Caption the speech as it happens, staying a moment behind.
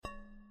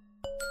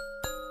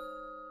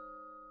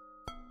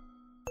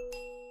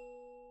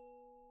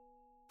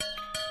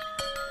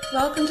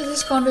Welcome to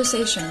this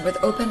conversation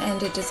with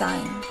Open-Ended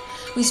Design.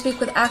 We speak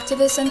with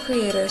activists and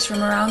creators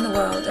from around the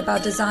world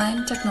about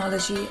design,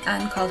 technology,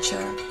 and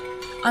culture,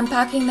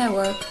 unpacking their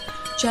work,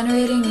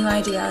 generating new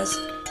ideas,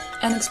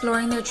 and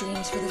exploring their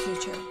dreams for the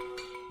future.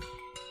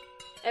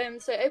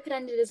 So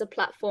Open-Ended is a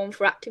platform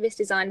for activist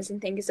designers and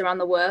thinkers around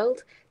the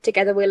world.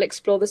 Together we'll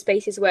explore the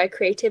spaces where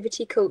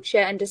creativity, culture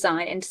and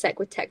design intersect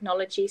with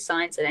technology,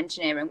 science and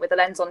engineering with a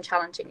lens on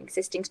challenging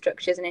existing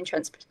structures and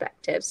entrenched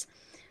perspectives.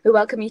 We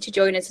welcome you to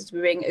join us as we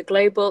bring a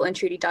global and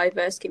truly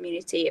diverse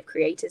community of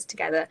creators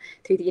together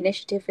through the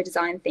Initiative for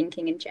Design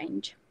Thinking and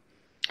Change.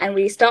 And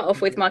we start off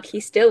with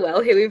Marquis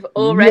Stillwell, who we've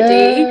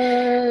already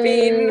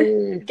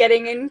been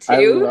getting into.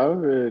 I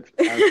love it.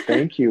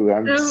 Thank you.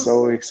 I'm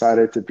so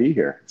excited to be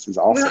here. This is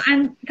awesome. Well,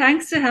 and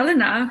thanks to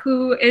Helena,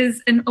 who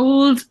is an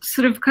old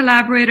sort of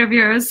collaborator of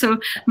yours. So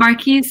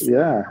Marquis,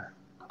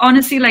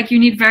 honestly, like you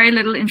need very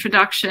little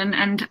introduction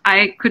and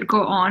I could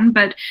go on,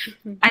 but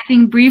I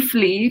think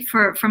briefly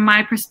from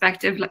my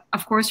perspective, like,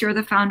 of course, you're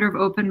the founder of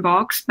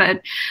OpenBox,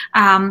 but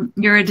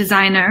you're a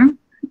designer,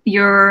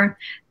 you're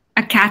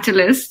a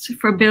catalyst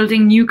for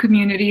building new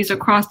communities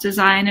across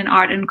design and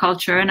art and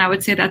culture. And I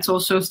would say that's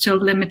also still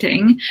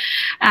limiting.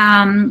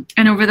 And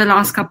over the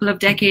last couple of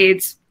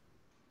decades,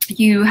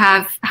 you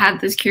have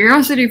had this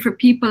curiosity for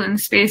people and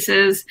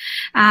spaces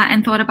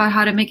and thought about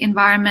how to make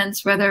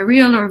environments, whether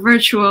real or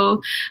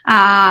virtual,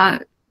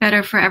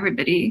 better for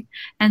everybody.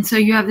 And so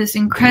you have this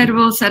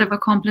incredible set of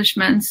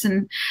accomplishments.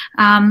 And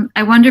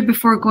I wonder,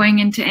 before going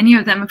into any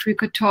of them, if we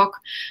could talk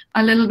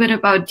a little bit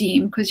about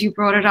Deem, because you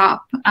brought it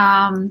up.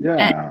 And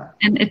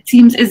it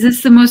seems, is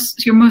this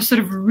your most sort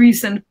of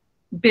recent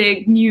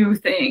big new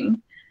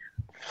thing?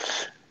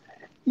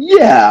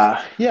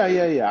 Yeah.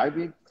 I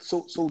mean,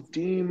 so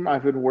Deem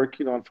I've been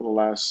working on for the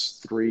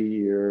last 3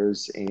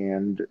 years,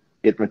 and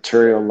it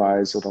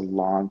materialized with a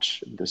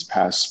launch this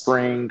past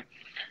spring.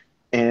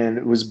 And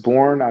it was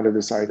born out of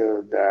this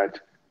idea that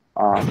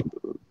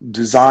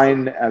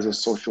design as a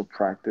social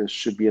practice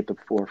should be at the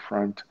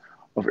forefront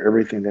of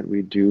everything that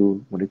we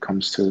do when it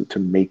comes to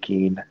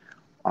making,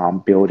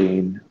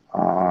 building,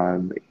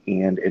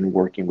 and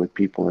working with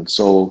people. And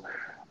so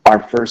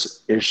our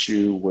first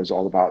issue was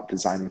all about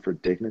designing for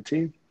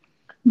dignity.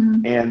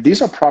 Mm-hmm. And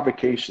these are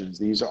provocations.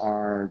 These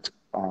aren't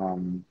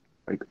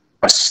like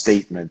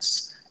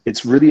statements.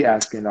 It's really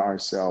asking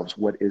ourselves,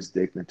 what is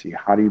dignity?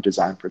 How do you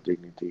design for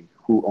dignity?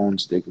 Who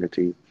owns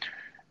dignity?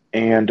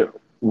 And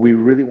we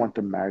really want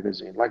the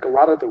magazine, like a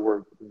lot of the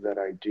work that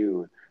I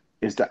do,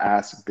 is to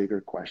ask bigger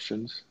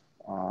questions.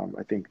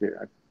 I think that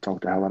I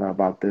talked to Helena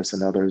about this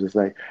and others. It's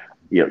like,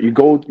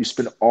 you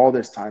spend all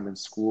this time in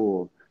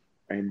school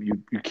and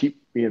you keep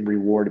being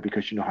rewarded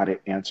because you know how to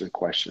answer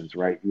questions,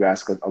 right? You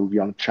ask a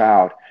young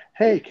child,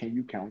 hey, can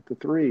you count to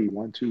 3?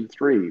 1, 2,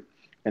 3.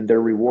 And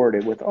they're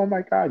rewarded with, oh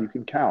my God, you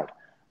can count.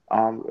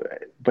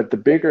 But the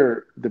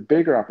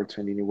bigger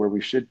opportunity where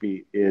we should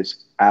be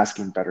is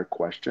asking better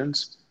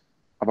questions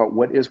about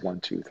what is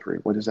 1, 2, 3?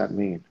 What does that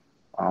mean?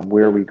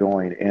 Where are we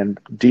going? And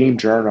Deem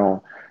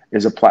Journal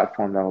is a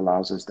platform that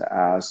allows us to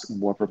ask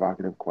more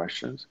provocative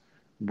questions,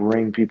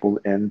 bring people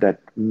in that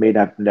may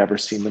have never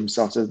seen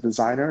themselves as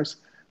designers,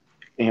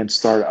 and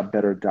start a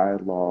better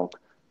dialogue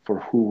for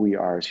who we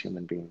are as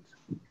human beings.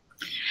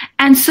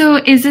 And so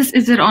is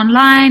it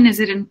online? Is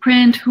it in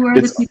print? Who are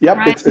the people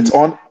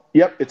writing?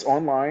 It's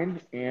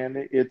online and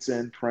it's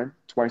in print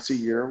twice a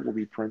year. We'll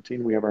be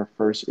printing. We have our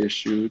first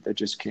issue that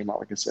just came out,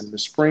 like I said, in the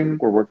spring.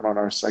 We're working on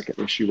our second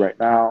issue right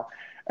now.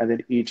 And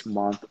then each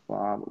month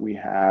we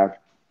have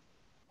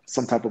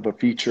some type of a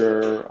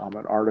feature,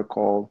 an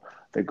article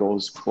that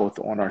goes both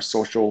on our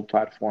social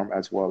platform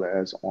as well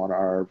as on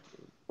our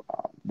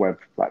web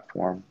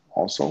platform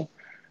also.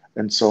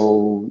 And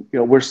so,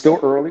 we're still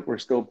early. We're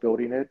still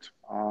building it,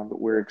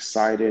 but we're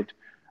excited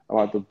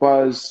about the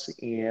buzz,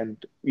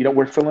 and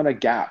we're filling a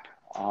gap.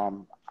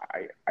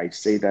 I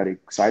say that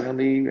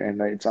excitedly, and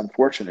it's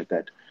unfortunate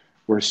that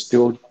we're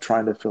still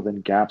trying to fill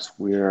in gaps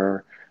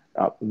where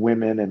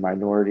women and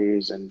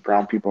minorities and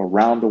brown people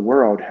around the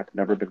world have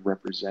never been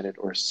represented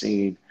or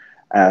seen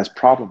as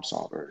problem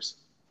solvers,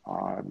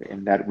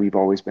 and that we've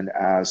always been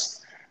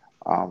asked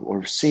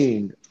or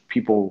seen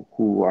people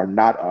who are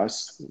not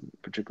us,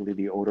 particularly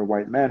the older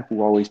white men,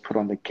 who always put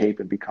on the cape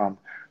and become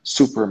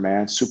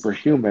Superman,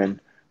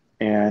 superhuman.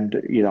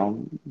 And,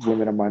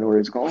 women and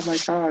minorities go, oh my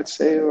God,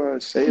 save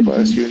us,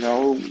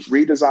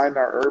 redesign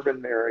our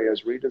urban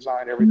areas,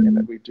 redesign everything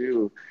that we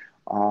do.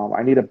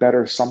 I need a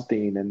better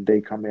something. And they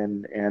come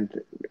in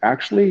and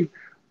actually,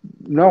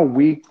 no,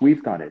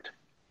 we've done it.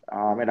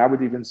 And I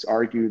would even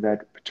argue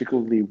that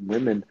particularly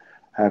women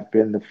have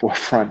been the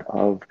forefront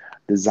of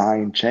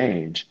design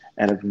change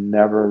and have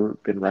never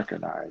been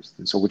recognized.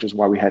 And so, which is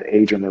why we had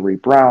Adrienne Maree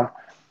Brown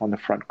on the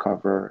front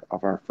cover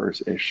of our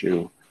first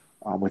issue.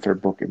 With her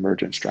book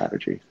Emergent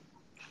Strategy.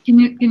 Can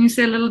you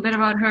say a little bit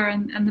about her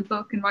and the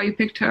book and why you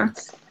picked her?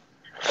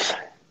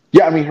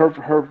 Yeah, I mean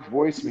her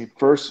voice. I mean,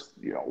 first,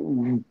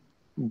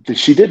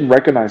 she didn't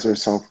recognize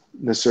herself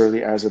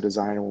necessarily as a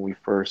designer when we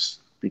first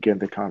began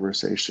the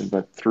conversation,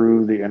 but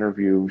through the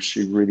interview,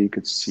 she really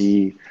could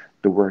see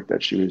the work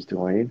that she was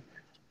doing.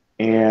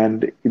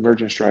 And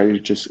Emergent Strategy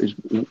just is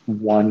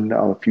one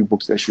of a few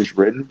books that she's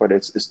written, but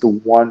it's the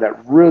one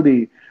that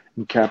really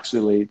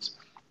encapsulates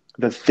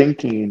the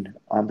thinking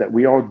that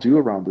we all do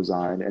around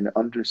design and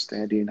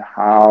understanding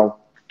how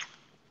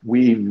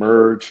we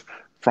emerge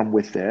from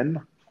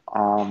within,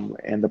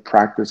 and the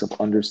practice of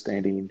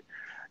understanding,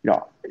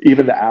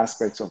 even the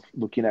aspects of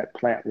looking at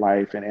plant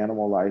life and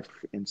animal life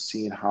and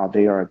seeing how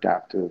they are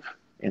adaptive,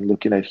 and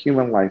looking at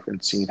human life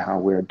and seeing how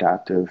we're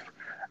adaptive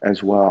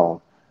as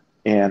well.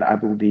 And I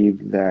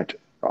believe that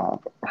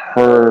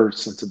her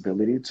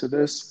sensibility to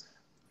this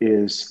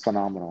is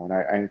phenomenal. And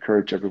I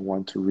encourage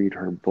everyone to read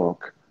her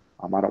book.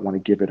 I don't want to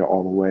give it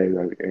all away.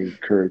 I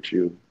encourage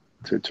you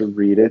to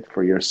read it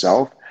for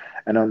yourself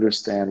and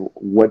understand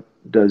what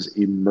does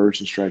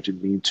emergent strategy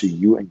mean to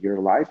you and your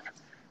life.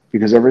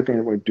 Because everything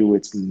that we do,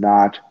 it's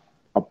not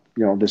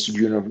this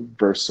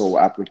universal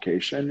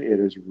application. It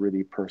is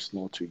really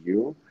personal to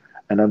you,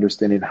 and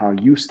understanding how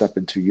you step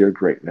into your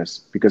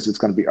greatness, because it's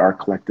going to be our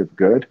collective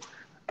good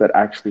that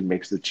actually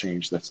makes the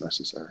change that's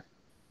necessary.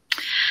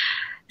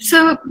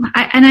 So,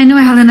 I know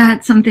Helena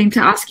had something to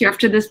ask you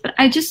after this, but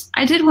I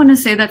did want to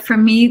say that for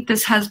me,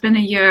 this has been a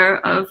year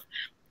of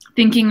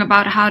thinking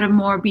about how to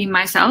more be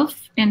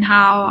myself and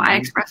how I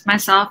express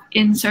myself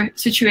in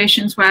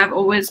situations where I've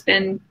always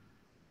been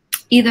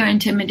either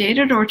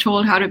intimidated or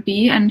told how to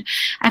be. And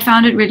I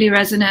found it really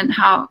resonant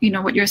how,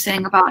 what you're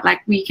saying about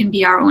like, we can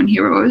be our own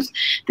heroes.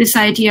 This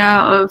idea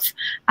of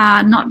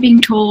not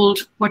being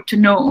told what to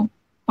know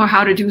or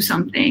how to do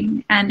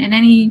something. And in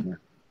any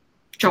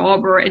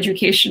job or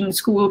education,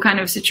 school kind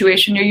of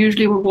situation, you're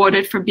usually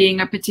rewarded for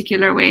being a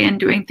particular way and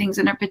doing things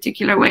in a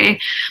particular way.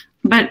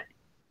 But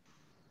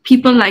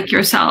people like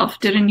yourself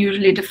didn't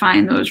usually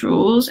define those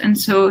rules, and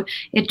so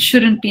it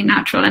shouldn't be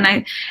natural. And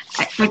I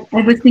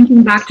was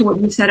thinking back to what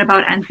you said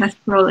about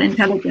ancestral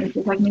intelligence.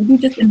 It's like maybe you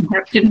just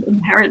didn't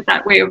inherit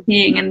that way of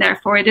being, and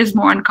therefore it is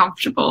more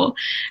uncomfortable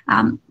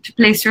to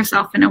place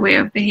yourself in a way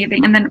of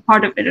behaving. And then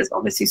part of it is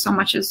obviously so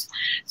much is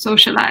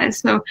socialized.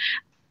 So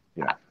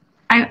yeah.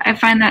 I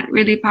find that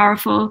really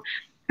powerful.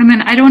 And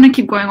then I don't want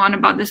to keep going on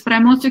about this, but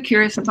I'm also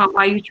curious about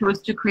why you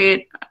chose to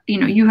create,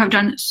 you have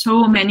done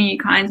so many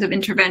kinds of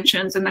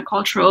interventions in the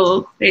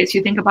cultural space.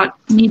 You think about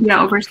media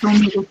over so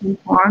many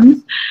different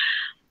forms.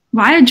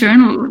 Why a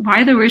journal?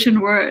 Why the written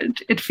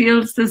word? It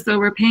feels as though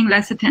we're paying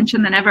less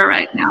attention than ever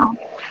right now.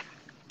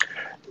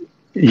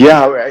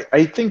 Yeah,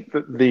 I think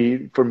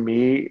that for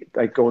me,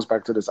 that goes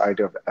back to this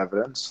idea of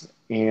evidence.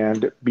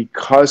 And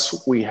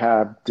because we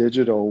have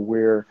digital,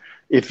 where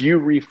if you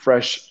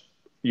refresh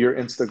your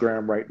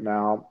Instagram right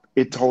now,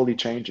 it totally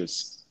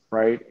changes,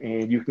 right?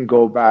 And you can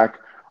go back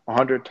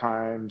 100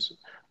 times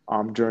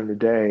during the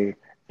day,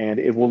 and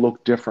it will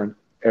look different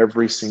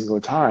every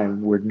single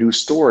time with new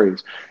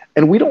stories.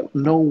 And we don't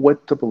know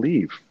what to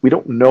believe. We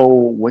don't know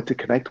what to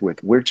connect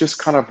with. We're just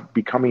kind of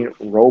becoming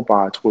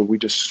robots where we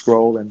just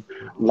scroll and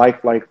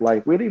like.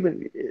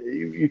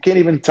 You can't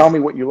even tell me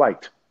what you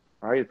liked,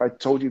 right? If I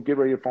told you, give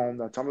her your phone,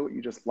 now tell me what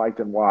you just liked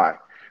and why.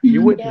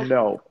 You wouldn't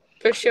know.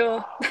 For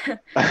sure.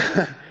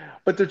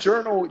 But the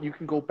journal, you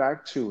can go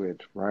back to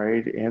it,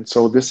 right? And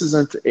so this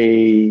isn't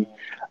a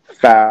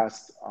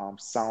fast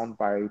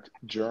soundbite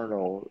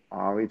journal.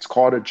 It's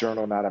called a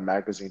journal, not a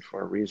magazine,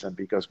 for a reason,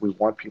 because we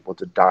want people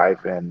to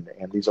dive in.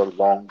 And these are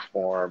long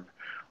form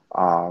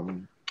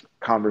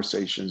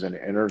conversations and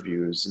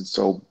interviews. And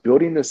so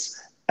building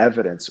this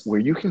evidence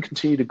where you can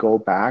continue to go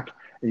back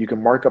and you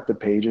can mark up the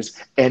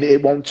pages and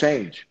it won't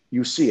change.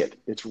 You see it.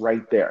 It's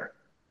right there.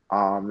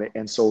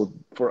 And so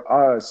for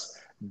us,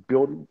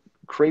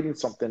 creating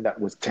something that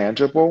was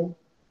tangible,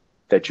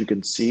 that you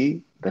can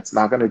see, that's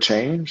not going to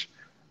change,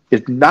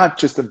 is not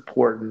just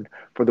important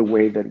for the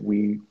way that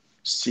we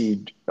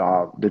see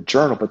the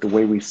journal, but the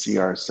way we see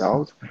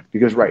ourselves.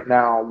 Because right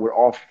now, we're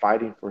all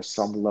fighting for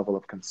some level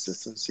of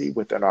consistency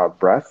within our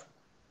breath.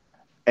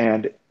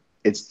 And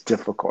it's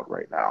difficult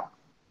right now.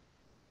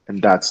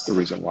 And that's the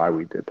reason why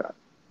we did that.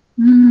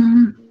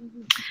 Mm.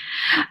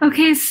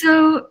 Okay,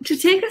 so to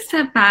take a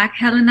step back,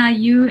 Helena,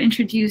 you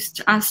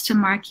introduced us to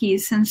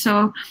Marquise. And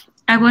so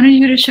I wanted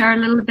you to share a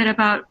little bit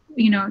about,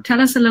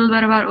 tell us a little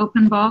bit about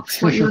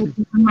OpenBox, what you're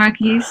looking for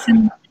Marquise,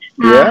 and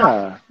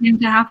how it came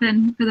to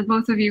happen for the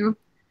both of you.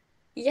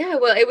 Yeah,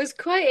 well, it was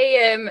quite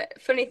a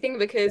funny thing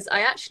because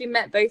I actually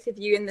met both of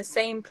you in the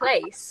same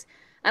place.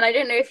 And I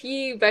don't know if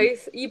you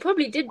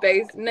probably did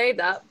both know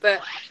that, but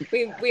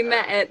we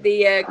met at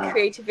the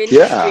Creative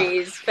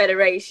Industries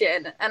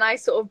Federation, and I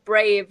sort of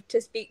braved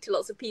to speak to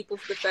lots of people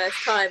for the first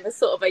time as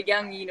sort of a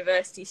young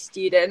university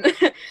student.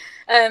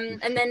 And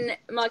then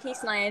Marquise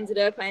and I ended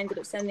up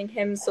sending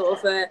him sort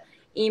of a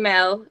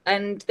email,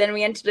 and then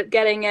we ended up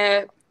getting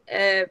a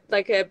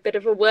bit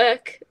of a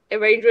work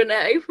arrangement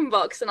at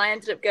OpenBox, and I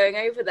ended up going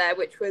over there,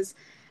 which was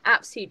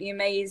absolutely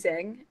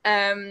amazing.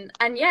 And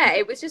yeah,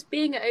 it was just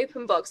being at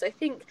OpenBox. I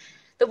think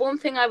the one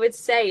thing I would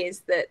say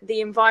is that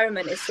the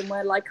environment is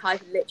somewhere like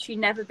I've literally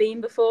never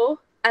been before.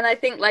 And I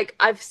think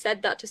I've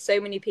said that to so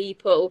many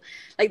people.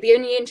 The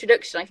only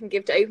introduction I can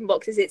give to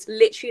OpenBox is it's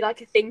literally like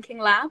a thinking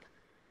lab.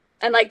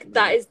 And like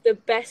that is the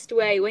best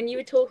way. When you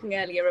were talking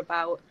earlier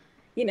about,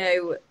 you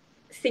know,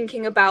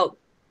 thinking about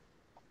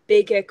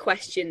bigger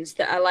questions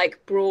that are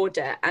like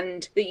broader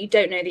and that you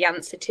don't know the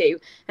answer to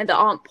and that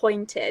aren't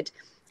pointed,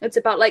 it's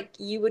about like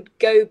you would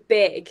go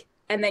big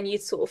and then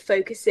you'd sort of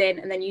focus in,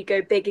 and then you'd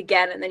go big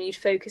again and then you'd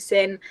focus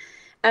in.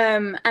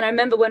 And I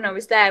remember when I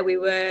was there,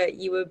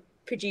 you were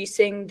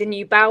producing the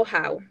new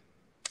Bauhaus,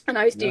 and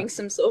I was doing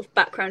some sort of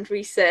background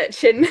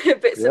research and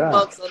bits and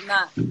bobs on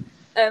that.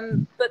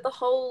 But the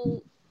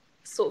whole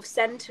sort of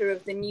center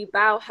of the new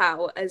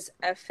Bauhaus as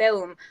a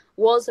film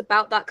was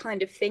about that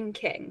kind of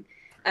thinking,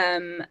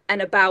 and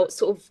about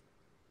sort of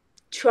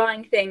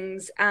trying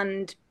things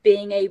and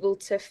being able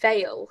to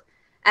fail,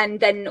 and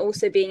then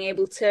also being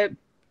able to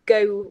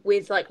go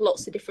with like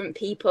lots of different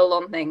people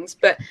on things.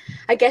 But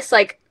I guess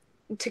like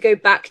to go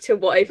back to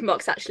what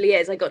OpenBox actually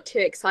is, I got too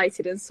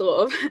excited and sort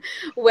of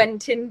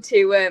went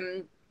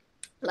into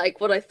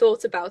like what I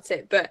thought about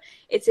it. But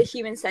it's a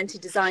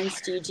human-centered design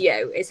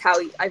studio is how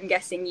I'm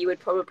guessing you would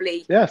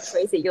probably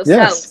phrase it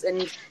yourselves.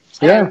 And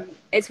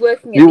it's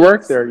working. You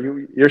work there.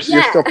 You're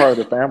still part of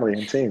the family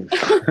and team.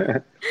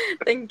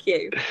 Thank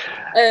you.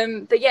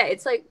 But yeah,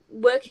 it's like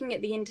working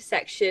at the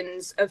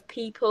intersections of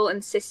people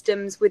and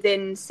systems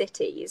within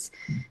cities.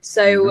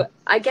 So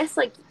I guess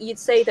like you'd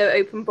say though,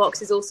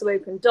 OpenBox is also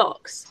Open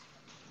Docs.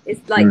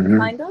 It's like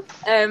kind of.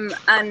 And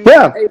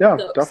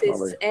OpenDocs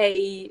definitely. is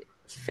a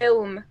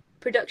film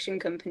production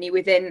company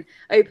within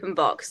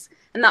OpenBox,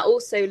 and that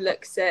also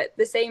looks at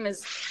the same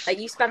as like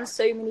you span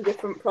so many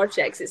different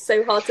projects. It's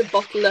so hard to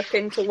bottle up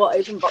into what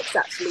OpenBox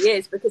actually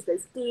is because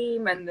there's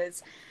Steam and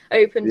there's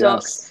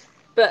OpenDocs,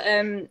 but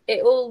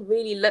it all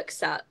really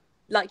looks at,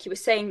 like you were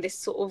saying, this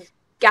sort of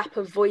gap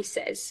of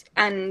voices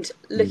and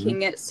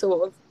looking at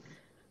sort of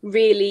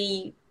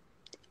really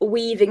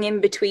weaving in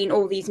between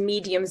all these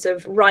mediums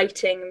of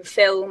writing and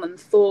film and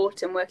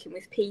thought and working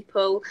with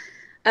people.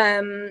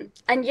 And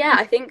yeah,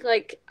 I think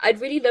like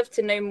I'd really love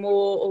to know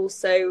more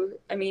also.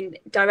 I mean,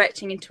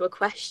 directing into a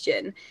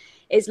question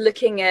is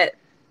looking at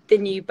the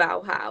new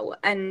Bauhaus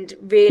and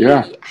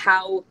really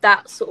how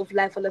that sort of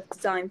level of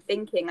design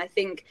thinking. I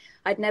think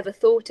I'd never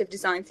thought of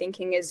design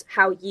thinking as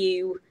how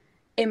you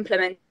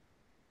implement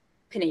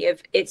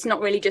of it's not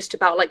really just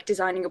about like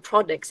designing a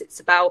product, it's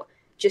about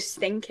just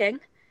thinking.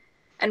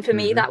 And for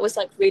me, that was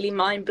like really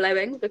mind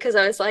blowing because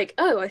I was like,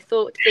 oh, I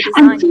thought for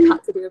design you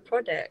had to do a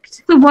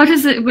product. So what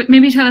is it?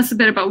 Maybe tell us a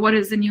bit about what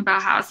is the new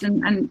Bauhaus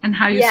and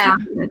how you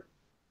started it.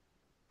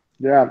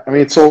 Yeah, I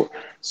mean, so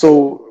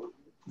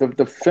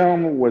the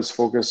film was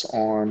focused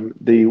on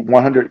the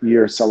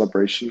 100-year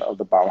celebration of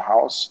the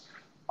Bauhaus,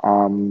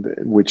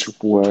 which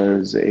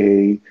was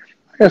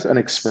an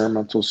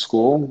experimental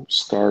school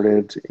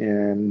started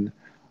in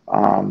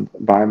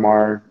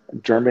Weimar,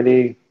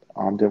 Germany.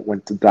 That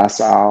went to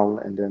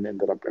Dachau and then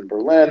ended up in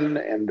Berlin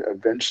and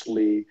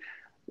eventually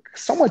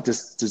somewhat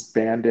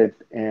disbanded,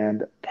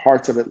 and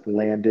parts of it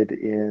landed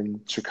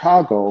in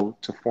Chicago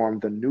to form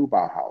the new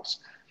Bauhaus.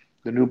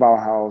 The new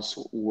Bauhaus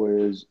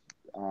was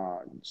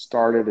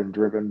started and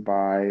driven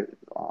by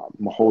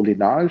Moholy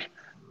Nagy.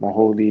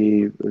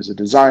 Moholy was a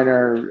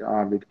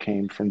designer. It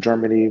came from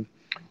Germany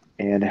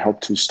and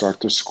helped to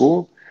start the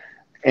school.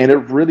 And it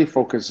really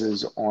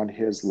focuses on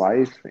his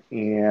life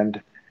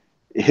and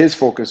his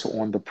focus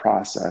on the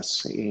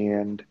process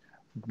and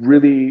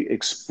really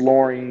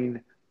exploring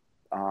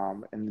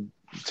and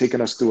taking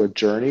us through a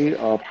journey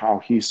of how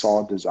he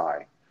saw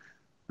design.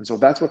 And so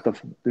that's what the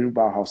new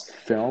Bauhaus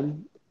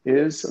film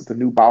is. The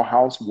new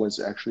Bauhaus was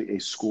actually a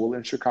school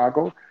in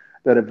Chicago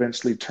that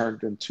eventually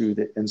turned into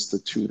the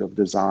Institute of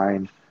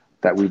Design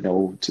that we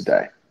know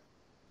today.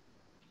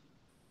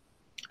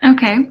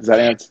 Okay. Does that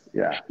answer?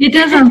 Yeah. It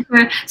does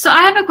answer. So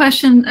I have a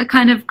question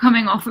kind of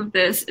coming off of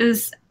this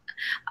is,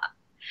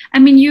 I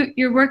mean,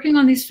 you're working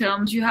on these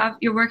films,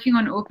 you're working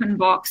on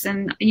OpenBox,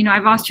 and, you know,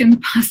 I've asked you in the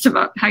past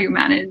about how you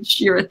manage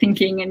your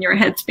thinking and your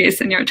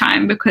headspace and your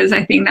time, because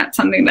I think that's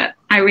something that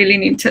I really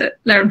need to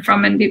learn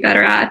from and be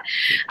better at.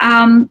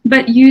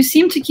 But you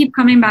seem to keep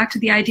coming back to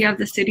the idea of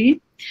the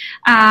city.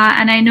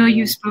 And I know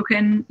you've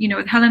spoken, you know,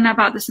 with Helena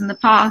about this in the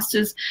past,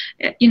 is,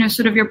 you know,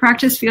 sort of your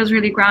practice feels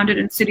really grounded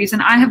in cities.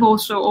 And I have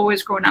also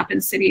always grown up in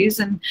cities.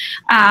 And,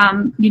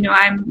 you know,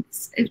 I'm,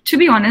 to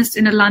be honest,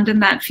 in a London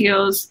that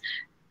feels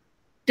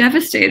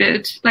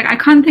devastated. Like, I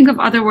can't think of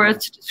other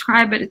words to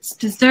describe it. It's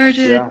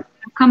deserted. I've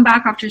come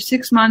back after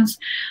 6 months.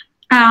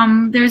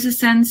 There's a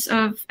sense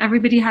of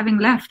everybody having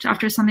left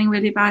after something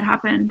really bad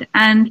happened.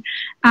 And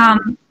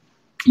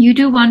you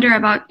do wonder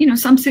about, you know,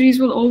 some cities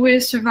will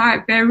always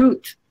survive.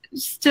 Beirut,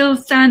 still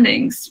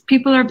standing.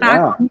 People are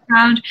back on the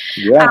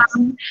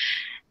ground.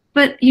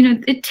 But, you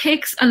know, it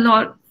takes a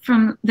lot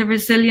from the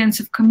resilience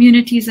of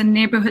communities and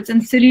neighborhoods,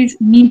 and cities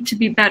need to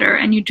be better.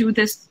 And you do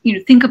this, you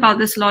know, think about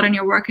this a lot in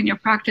your work and your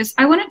practice.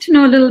 I wanted to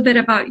know a little bit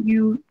about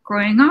you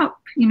growing up,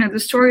 you know, the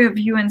story of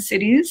you and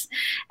cities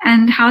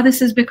and how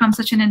this has become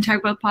such an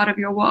integral part of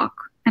your work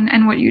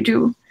and what you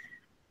do.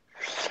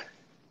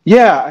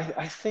 Yeah,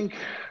 I think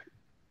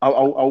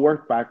I'll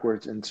work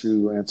backwards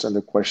into answering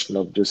the question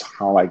of just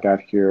how I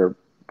got here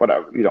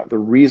the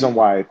reason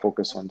why I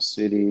focus on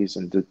cities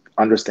and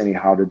understanding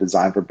how to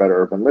design for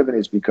better urban living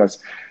is because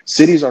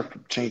cities are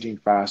changing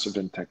faster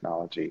than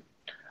technology.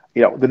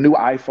 The new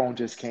iPhone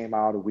just came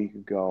out a week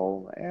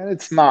ago, and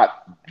it's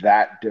not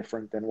that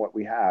different than what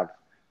we have.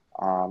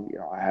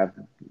 I have,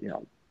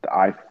 the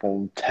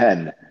iPhone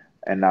 10,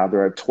 and now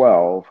they're at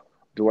 12.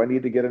 Do I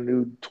need to get a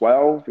new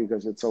 12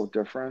 because it's so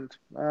different?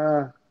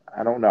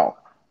 I don't know.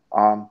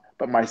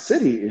 But my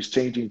city is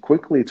changing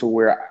quickly to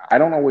where I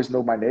don't always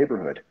know my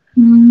neighborhood.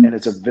 Mm-hmm. And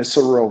it's a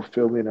visceral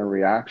feeling and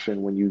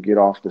reaction when you get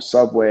off the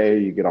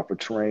subway, you get off a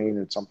train,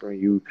 and something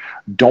you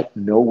don't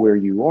know where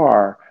you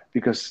are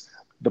because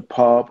the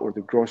pub or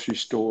the grocery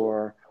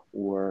store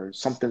or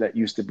something that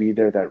used to be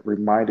there that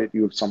reminded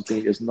you of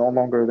something is no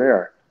longer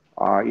there.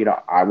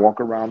 I walk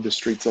around the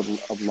streets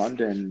of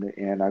London,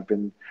 and I've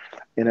been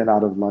in and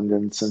out of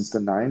London since the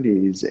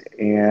 90s,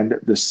 and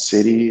the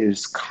city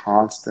is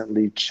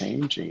constantly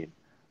changing.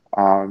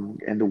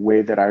 And the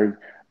way that I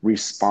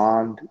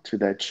respond to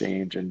that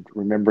change and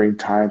remembering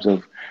times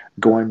of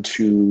going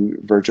to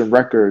Virgin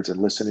Records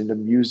and listening to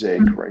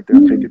music right there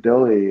in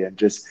Piccadilly and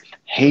just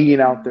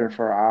hanging out there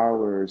for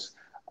hours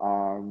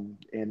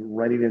and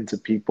running into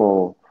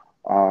people,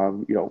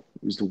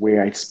 was the way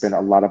I spent a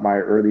lot of my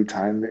early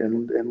time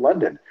in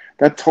London.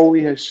 That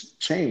totally has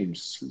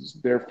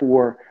changed.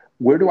 Therefore,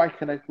 where do I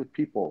connect with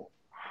people?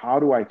 How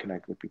do I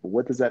connect with people?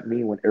 What does that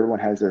mean when everyone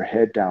has their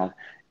head down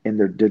in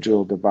their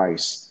digital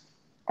device?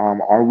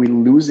 Are we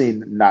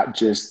losing not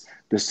just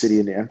the city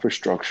and the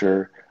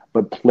infrastructure,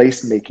 but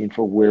placemaking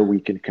for where we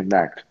can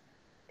connect?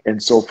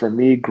 And so for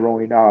me,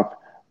 growing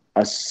up,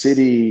 a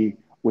city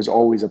was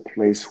always a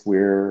place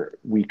where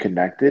we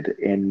connected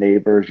and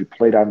neighbors. You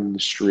played out in the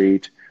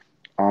street.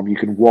 You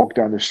can walk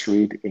down the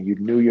street and you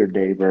knew your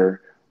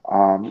neighbor.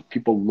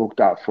 People looked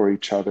out for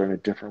each other in a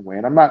different way.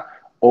 And I'm not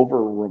over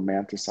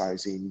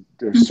romanticizing.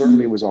 There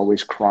certainly was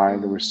always crime.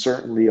 There were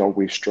certainly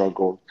always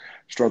struggles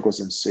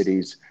in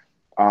cities.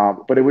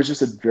 But it was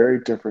just a very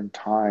different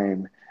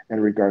time in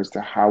regards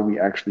to how we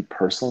actually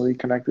personally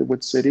connected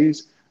with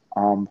cities,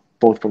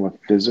 both from a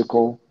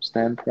physical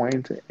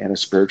standpoint and a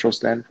spiritual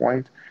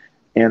standpoint.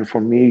 And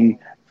for me,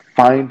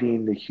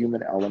 finding the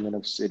human element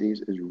of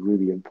cities is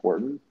really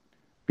important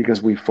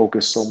because we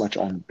focus so much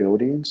on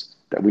buildings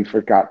that we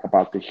forgot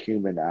about the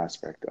human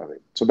aspect of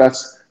it. So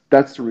that's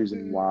the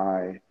reason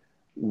why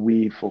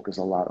we focus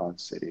a lot on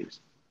cities.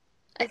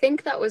 I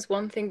think that was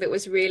one thing that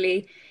was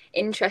really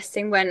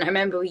interesting when I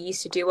remember we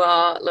used to do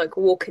our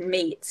walk and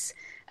meets.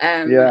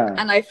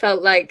 And I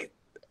felt like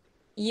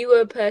you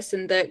were a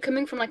person that,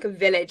 coming from a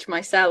village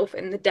myself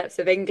in the depths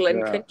of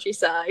England,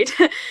 countryside,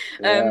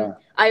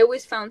 I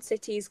always found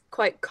cities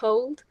quite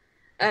cold.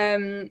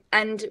 And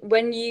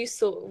when you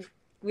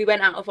we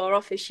went out of our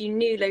office, you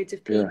knew loads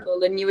of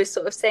people and you were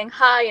sort of saying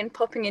hi and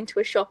popping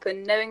into a shop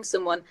and knowing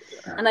someone.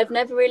 And I've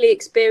never really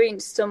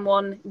experienced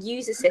someone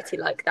use a city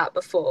like that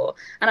before.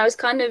 And I was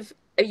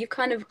you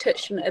kind of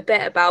touched on it a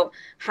bit about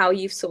how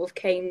you've sort of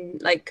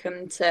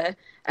come to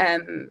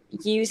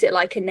use it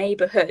like a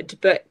neighborhood.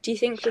 But do you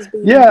think there's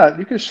been... Yeah,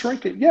 you can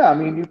shrink it. Yeah, I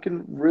mean, you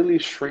can really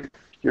shrink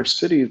your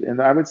city.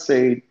 And I would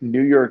say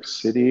New York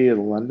City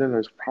and London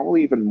is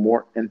probably even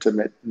more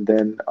intimate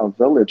than a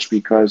village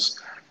because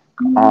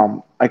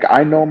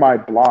I know my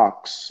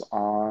blocks.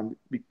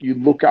 You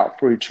look out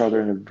for each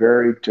other in a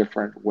very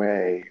different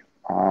way.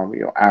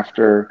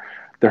 After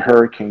the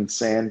Hurricane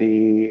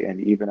Sandy and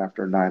even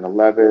after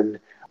 9/11,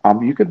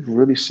 you could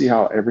really see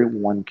how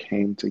everyone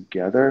came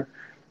together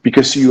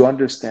because you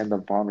understand the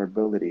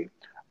vulnerability.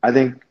 I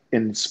think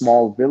in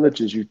small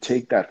villages, you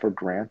take that for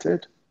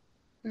granted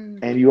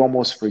and you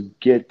almost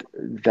forget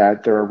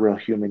that there are real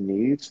human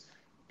needs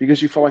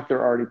because you feel like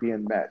they're already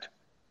being met.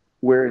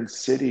 Where in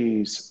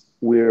cities,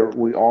 where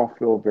we all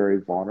feel very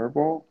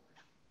vulnerable.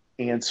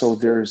 And so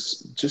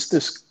there's just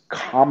this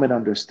common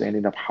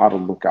understanding of how to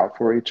look out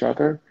for each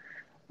other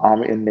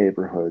in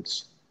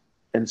neighborhoods.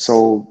 And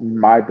so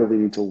my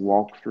ability to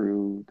walk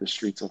through the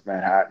streets of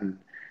Manhattan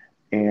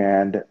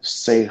and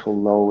say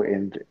hello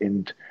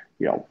and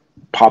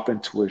pop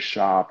into a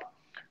shop,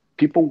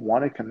 people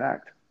want to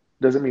connect.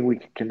 Doesn't mean we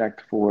can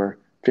connect for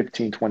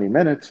 15, 20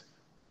 minutes,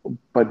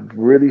 but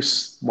really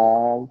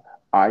small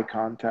eye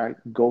contact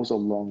goes a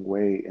long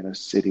way in a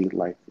city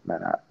like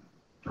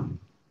Manhattan.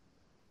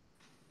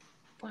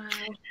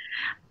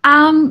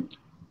 Wow.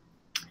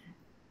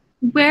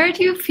 Where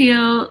do you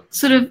feel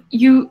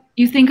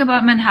you think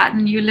about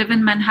Manhattan, you live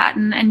in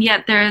Manhattan, and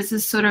yet there is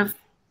this sort of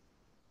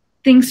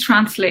things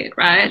translate,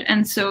 right?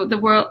 And so the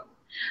world,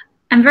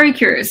 I'm very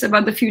curious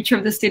about the future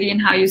of the city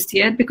and how you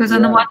see it, because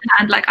on the one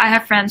hand, I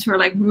have friends who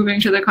are moving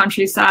to the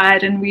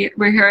countryside and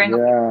we're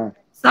hearing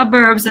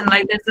suburbs, and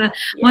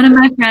one of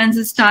my friends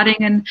is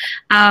starting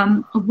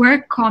a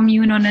work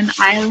commune on an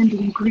island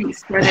in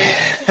Greece where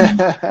they're in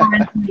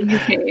the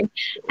UK,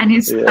 and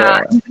he's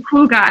a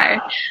cool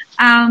guy.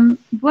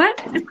 What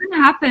is going to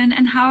happen,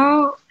 and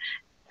how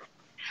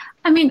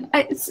I mean,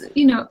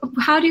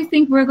 how do you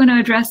think we're going to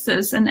address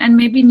this? And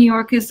maybe New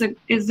York is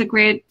a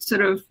great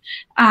sort of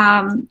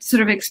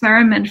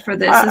experiment for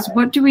this. Is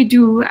what do we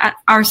do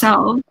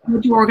ourselves?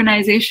 What do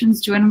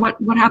organizations do? And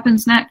what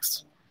happens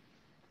next?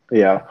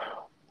 Yeah.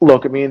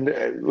 Look, I mean,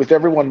 with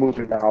everyone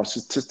moving now,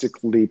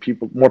 statistically,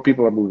 more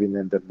people are moving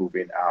in than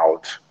moving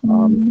out.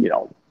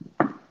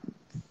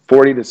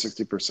 40 to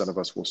 60% of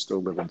us will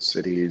still live in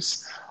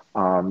cities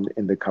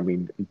in the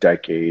coming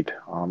decade.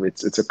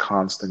 It's a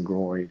constant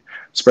growing,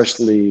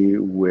 especially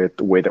with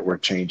the way that we're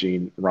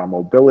changing around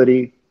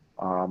mobility.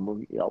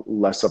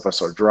 Less of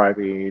us are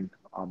driving,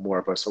 more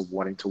of us are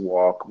wanting to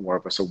walk, more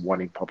of us are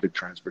wanting public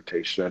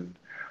transportation.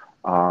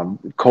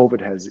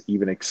 COVID has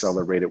even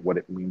accelerated what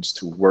it means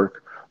to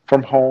work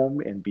from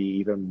home and be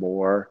even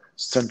more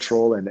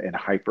central and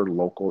hyper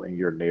local in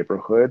your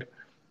neighborhood,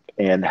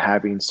 and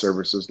having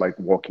services like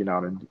walking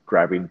out and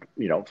grabbing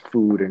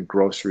food and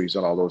groceries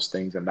and all those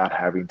things and not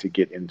having to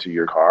get into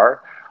your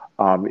car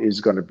is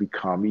going to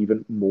become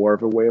even more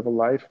of a way of a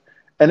life.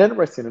 And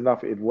interesting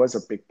enough, it was a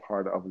big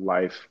part of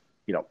life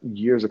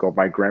years ago.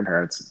 My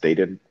grandparents, they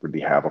didn't really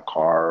have a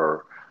car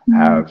or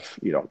have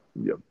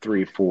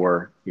 3,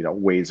 4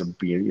 ways of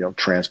being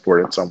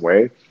transported some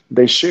way.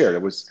 They shared.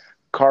 It was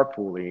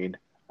carpooling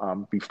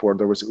before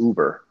there was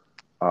Uber,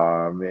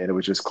 and it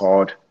was just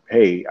called,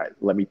 hey,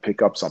 let me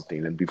pick up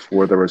something. And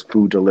before there was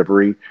food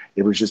delivery,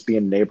 it was just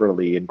being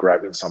neighborly and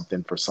grabbing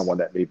something for someone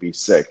that may be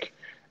sick.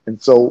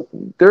 And so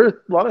there are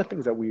a lot of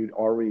things that we'd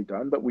already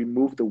done, but we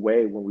moved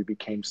away when we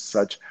became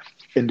such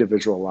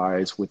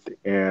individualized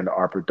within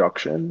our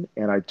production.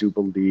 And I do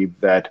believe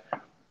that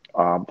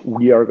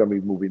we are going to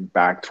be moving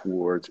back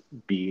towards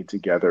being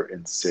together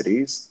in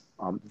cities.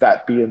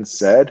 That being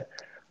said,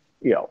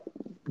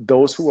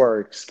 those who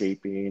are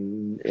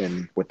escaping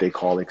in what they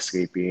call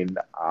escaping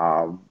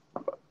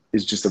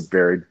is just a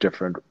very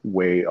different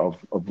way of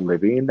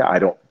living. I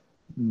don't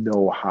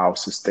know how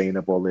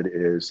sustainable it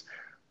is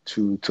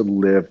to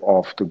live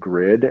off the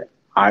grid.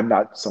 I'm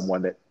not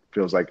someone that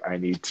feels like I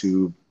need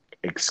to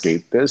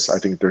escape this. I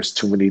think there's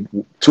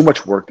too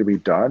much work to be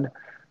done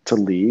to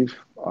leave.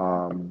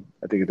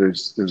 I think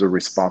there's a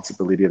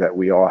responsibility that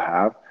we all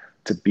have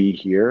to be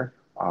here.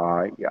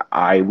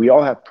 We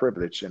all have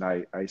privilege, and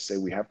I say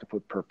we have to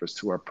put purpose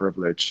to our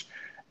privilege,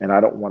 and I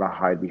don't want to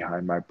hide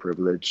behind my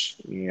privilege.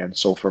 And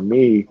so for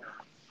me,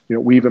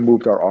 we even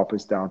moved our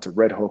office down to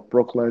Red Hook,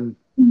 Brooklyn.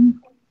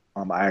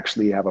 Mm-hmm. I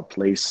actually have a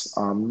place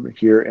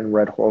here in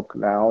Red Hook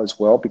now as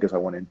well, because I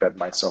want to embed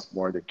myself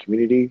more in the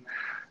community.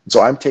 And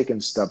so I'm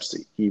taking steps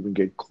to even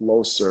get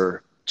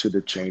closer to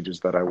the changes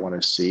that I want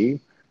to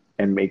see,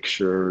 and make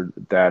sure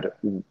that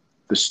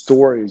the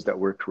stories that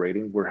we're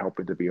creating, we're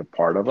helping to be a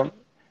part of them,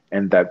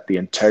 and that the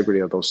integrity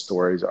of those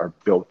stories are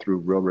built through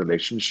real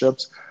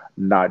relationships,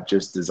 not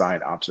just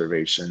design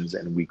observations,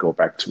 and we go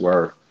back to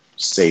our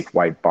safe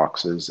white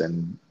boxes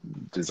and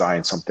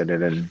design something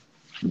and then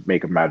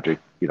make a magic,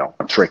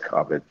 trick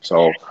of it.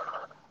 So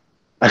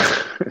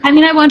I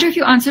mean, I wonder if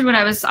you answered what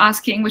I was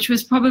asking, which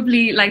was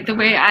probably like the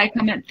way I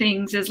come at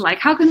things is like,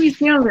 how can we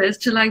scale this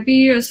to like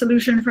be a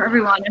solution for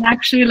everyone? And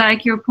actually,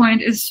 like, your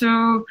point is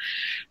so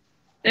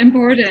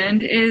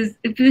important, is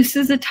this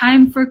is a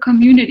time for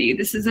community.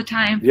 This is a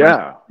time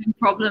for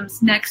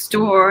problems next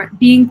door,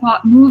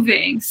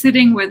 moving,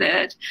 sitting with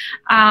it.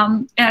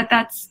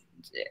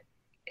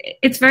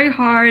 It's very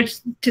hard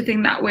to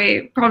think that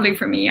way, probably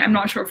for me. I'm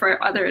not sure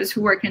for others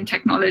who work in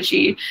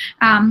technology,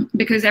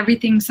 because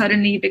everything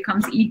suddenly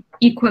becomes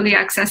equally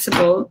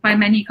accessible by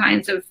many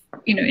kinds of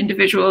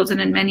individuals and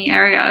in many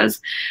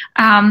areas.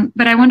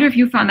 But I wonder if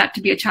you found that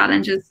to be a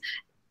challenge.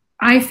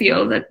 I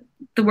feel that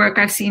the work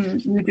I've seen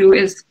you do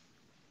is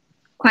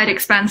quite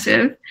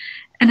expansive.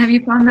 And have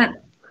you found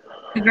that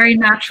a very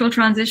natural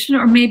transition,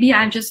 or maybe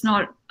I'm just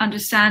not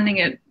understanding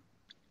it?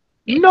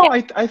 No,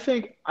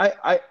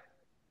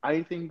 I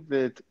think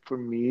that for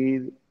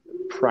me,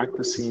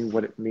 practicing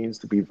what it means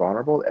to be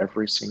vulnerable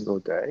every single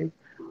day,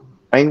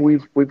 I mean,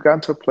 we've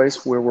gotten to a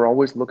place where we're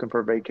always looking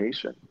for a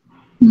vacation.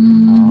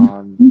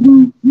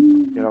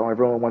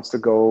 Everyone wants to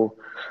go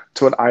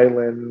to an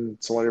island,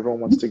 everyone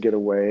wants to get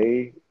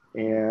away,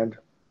 and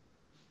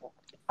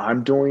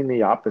I'm doing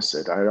the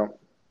opposite.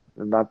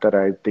 Not that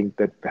I think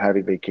that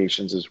having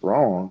vacations is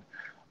wrong,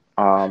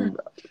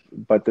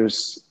 but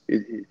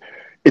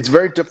it's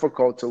very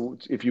difficult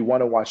if you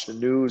want to watch the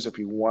news, if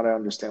you want to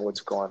understand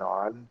what's going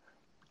on,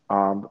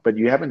 but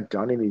you haven't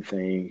done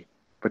anything,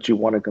 but you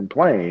want to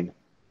complain.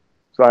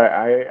 So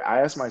I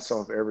ask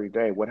myself every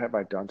day, what have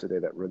I done today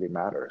that really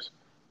matters?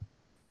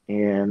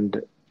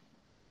 And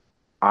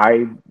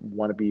I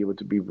want to be able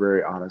to be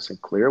very honest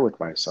and clear with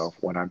myself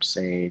when I'm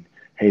saying,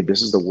 hey,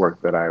 this is the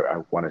work that I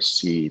want to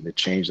see, the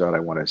change that I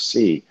want to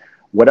see.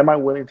 What am I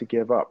willing to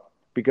give up?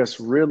 Because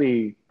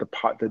really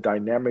the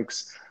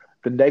dynamics,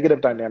 the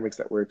negative dynamics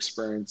that we're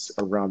experiencing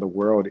around the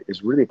world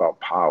is really about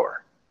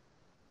power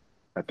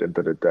at the end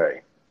of the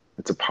day.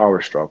 It's a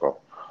power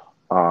struggle.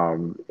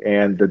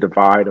 And the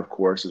divide, of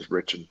course, is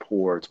rich and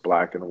poor, it's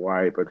black and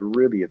white, but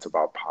really it's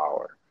about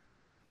power.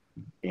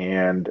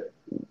 And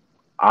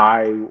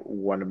I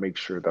want to make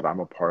sure that I'm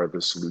a part of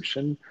the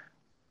solution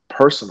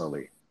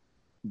personally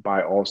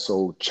by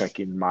also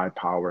checking my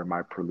power and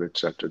my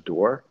privilege at the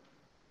door.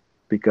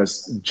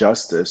 Because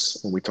justice,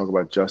 when we talk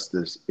about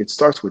justice, it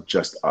starts with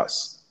just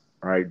us,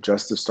 right?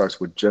 Justice starts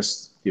with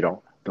just,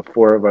 the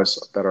four of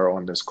us that are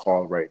on this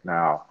call right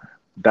now.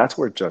 That's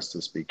where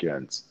justice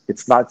begins.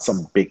 It's not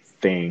some big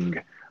thing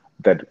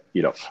that,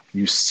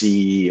 you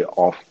see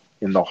off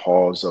in the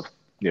halls of,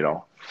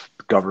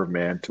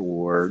 government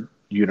or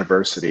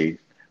university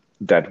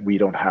that we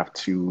don't have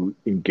to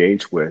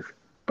engage with.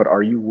 But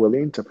are you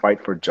willing to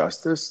fight for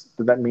justice?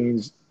 Then that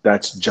means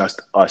that's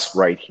just us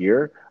right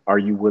here. Are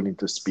you willing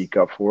to speak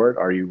up for it?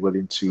 Are you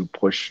willing to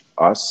push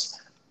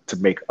us to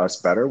make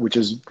us better? Which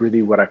is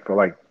really what I feel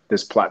like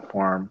this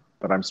platform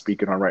that I'm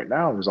speaking on right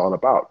now is all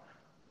about.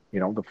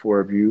 The four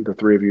of you, the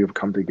three of you have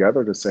come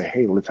together to say,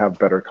 hey, let's have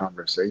better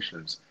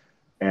conversations.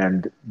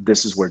 And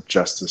this is where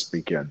justice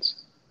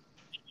begins.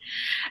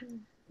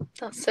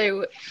 That's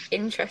so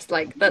interesting.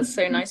 Like, that's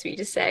so nice of you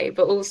to say.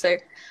 But also,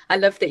 I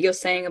love that you're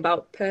saying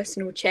about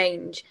personal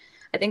change.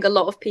 I think a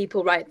lot of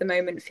people right at the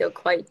moment feel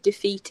quite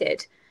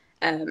defeated.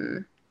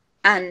 And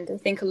I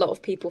think a lot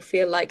of people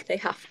feel like they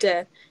have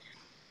to,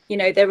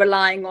 they're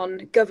relying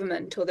on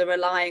government or they're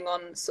relying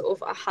on sort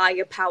of a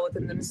higher power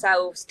than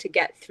themselves to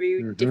get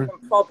through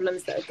different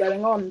problems that are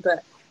going on.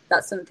 But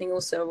that's something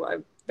also I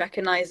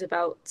recognize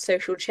about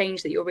social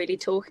change that you're really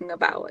talking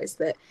about, is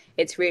that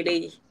it's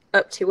really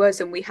up to us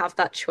and we have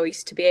that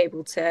choice to be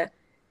able to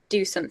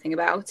do something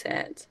about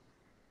it.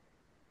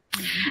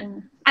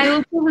 I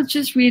also was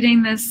just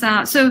reading this.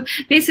 So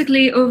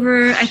basically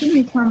over, I think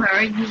in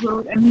summer, you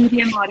wrote a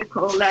Medium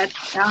article that,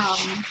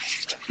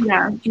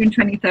 June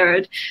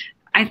 23rd,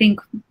 I think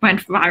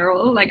went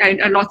viral. Like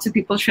lots of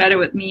people shared it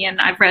with me and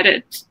I've read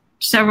it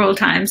several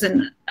times.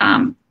 And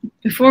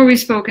before we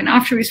spoke and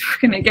after we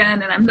spoken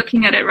again, and I'm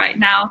looking at it right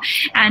now,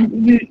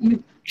 and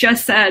you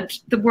just said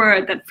the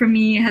word that for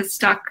me has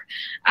stuck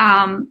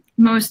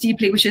most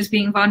deeply, which is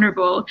being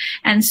vulnerable.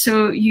 And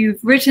so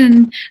you've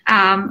written,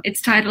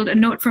 it's titled A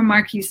Note from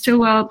Marquis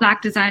Stillwell,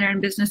 Black designer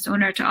and business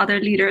owner, to other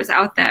leaders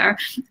out there.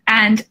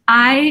 And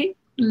I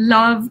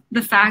love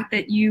the fact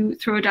that you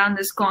throw down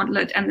this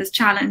gauntlet and this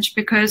challenge,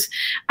 because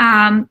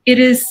it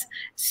is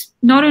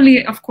not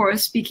only, of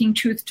course, speaking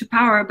truth to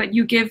power, but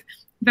you give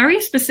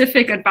very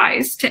specific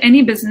advice to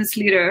any business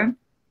leader.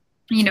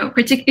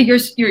 Particularly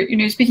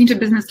you're speaking to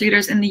business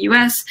leaders in the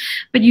US,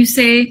 but you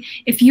say,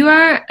 if you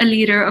are a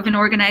leader of an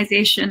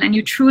organization and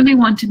you truly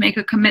want to make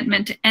a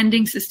commitment to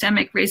ending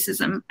systemic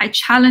racism, I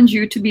challenge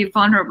you to be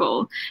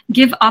vulnerable.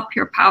 Give up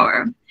your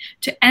power.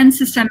 To end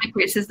systemic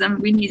racism,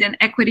 we need an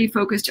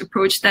equity-focused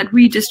approach that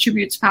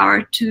redistributes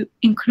power to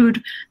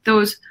include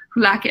those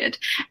who lack it.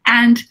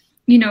 And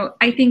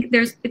I think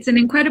it's an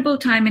incredible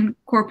time in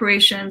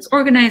corporations,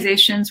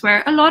 organizations,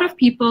 where a lot of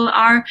people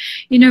are,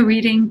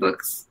 reading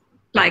books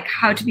like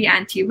How to Be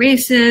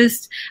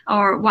Anti-Racist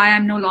or Why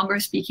I'm No Longer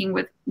Speaking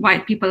with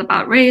White People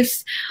About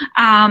Race.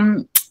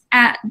 And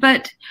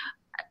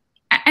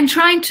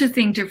trying to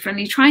think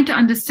differently, trying to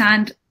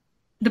understand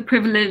the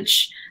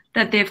privilege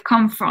that they've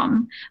come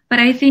from. But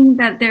I think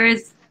that there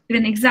is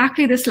been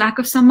exactly this lack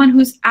of someone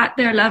who's at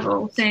their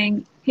level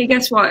saying, hey,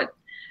 guess what?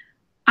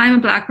 I'm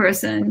a Black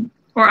person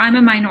or I'm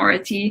a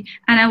minority,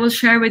 and I will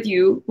share with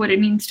you what it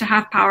means to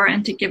have power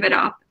and to give it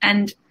up.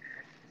 And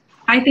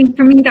I think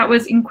for me that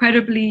was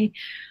incredibly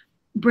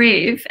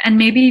brave, and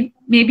maybe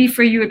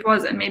for you it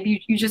wasn't.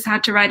 Maybe you just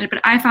had to write it,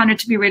 but I found it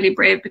to be really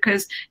brave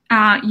because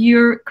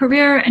your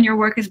career and your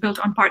work is built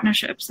on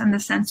partnerships and the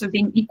sense of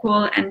being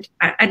equal. And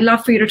I'd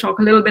love for you to talk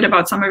a little bit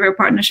about some of your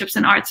partnerships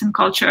in arts and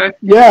culture.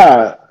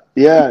 Yeah.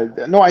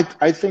 No,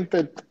 I think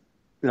that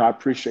I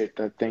appreciate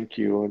that. Thank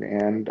you.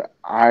 And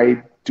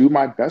I do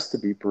my best to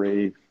be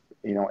brave,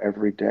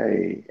 every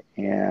day.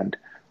 And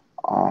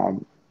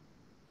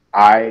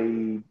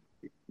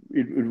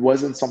it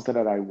wasn't something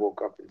that I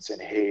woke up and said,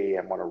 hey,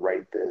 I'm going to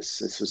write this.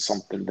 This is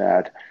something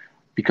that,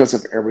 because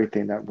of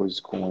everything that was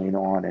going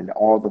on and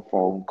all the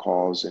phone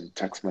calls and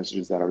text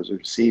messages that I was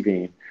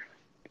receiving,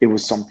 it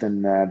was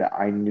something that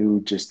I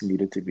knew just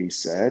needed to be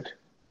said.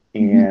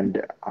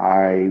 And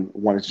I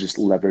wanted to just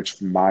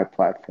leverage my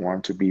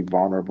platform to be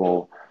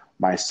vulnerable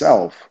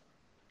myself.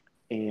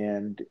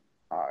 And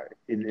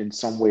in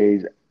some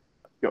ways,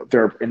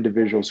 there are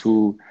individuals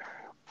who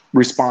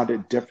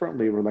responded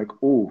differently. Were like,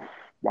 oh,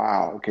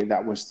 wow, okay,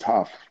 that was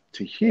tough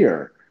to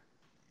hear.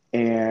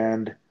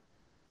 And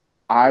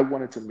I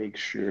wanted to make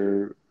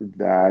sure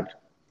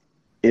that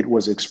it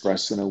was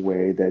expressed in a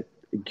way that,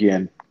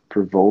 again,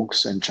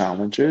 provokes and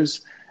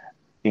challenges,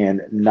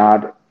 and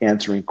not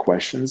answering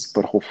questions,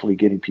 but hopefully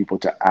getting people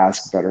to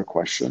ask better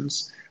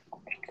questions.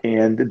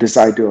 And this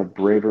idea of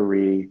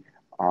bravery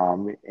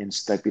and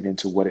stepping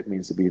into what it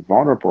means to be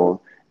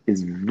vulnerable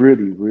is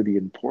really, really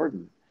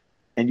important.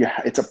 And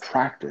it's a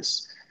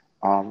practice.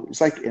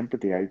 It's like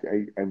empathy.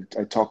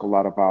 I talk a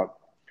lot about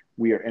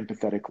we are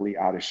empathetically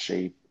out of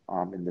shape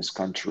in this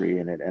country,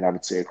 and I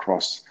would say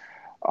across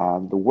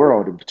the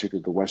world, in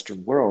particular the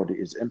Western world,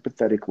 is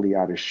empathetically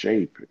out of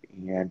shape.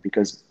 And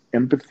because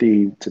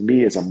empathy to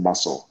me is a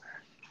muscle,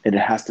 and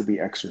it has to be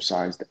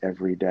exercised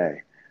every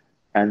day.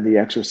 And the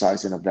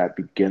exercising of that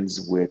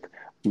begins with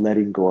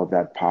letting go of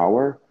that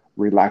power,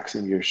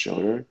 relaxing your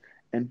shoulder,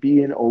 and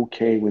being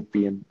okay with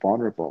being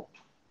vulnerable,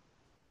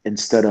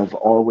 instead of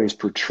always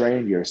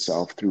portraying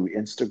yourself through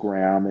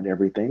Instagram and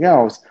everything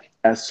else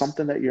as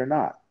something that you're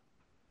not.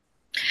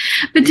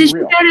 But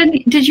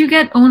did you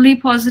get only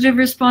positive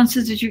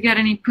responses? Did you get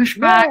any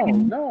pushback?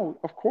 No,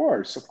 of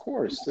course.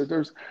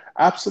 There's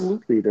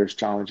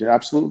challenges.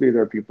 Absolutely,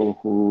 there are people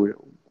who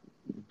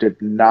did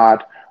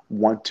not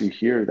want to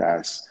hear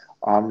this.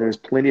 There's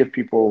plenty of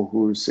people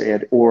who say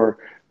it, or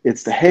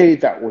it's the, hey,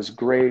 that was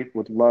great,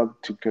 would love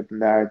to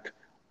connect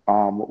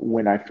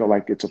when I feel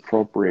like it's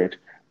appropriate.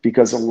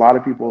 Because a lot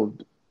of people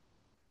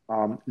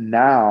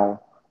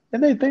now,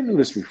 and they knew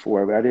this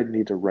before, but I didn't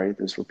need to write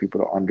this for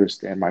people to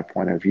understand my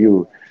point of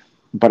view.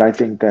 But I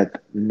think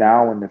that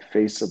now, in the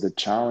face of the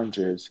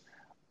challenges,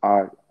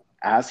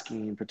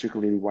 asking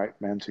particularly white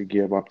men to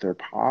give up their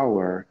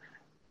power,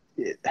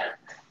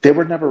 they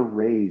were never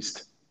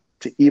raised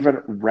to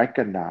even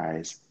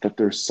recognize that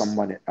there's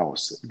someone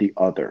else, the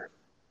other,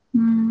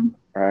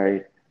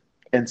 right?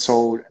 And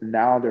so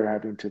now they're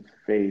having to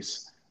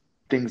face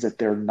things that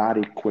they're not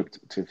equipped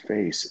to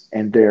face,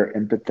 and they're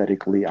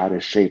empathetically out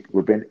of shape.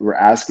 We're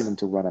asking them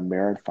to run a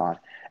marathon,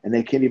 and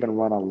they can't even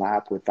run a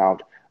lap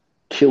without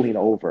killing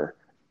over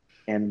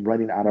and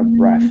running out of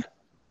breath.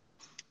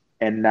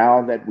 And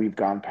now that we've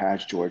gone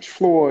past George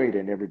Floyd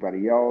and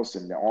everybody else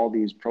and all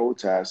these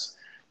protests,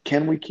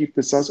 can we keep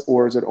this us,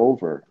 or is it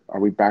over? Are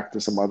we back to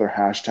some other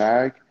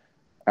hashtag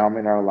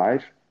in our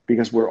life?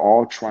 Because we're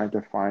all trying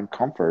to find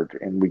comfort,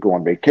 and we go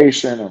on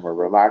vacation and we're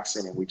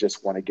relaxing and we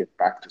just want to get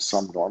back to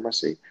some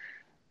normalcy.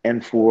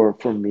 And for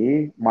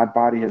me, my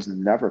body has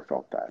never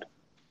felt that,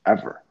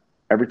 ever.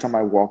 Every time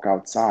I walk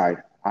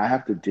outside, I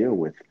have to deal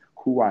with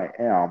who I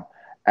am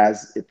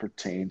as it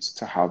pertains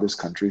to how this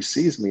country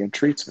sees me and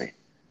treats me.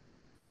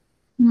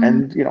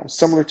 And,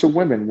 similar to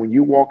women, when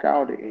you walk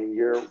out and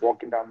you're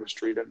walking down the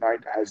street at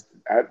night,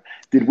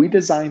 did we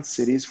design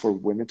cities for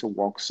women to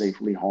walk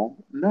safely home?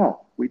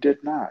 No, we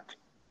did not.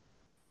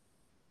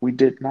 We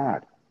did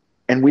not.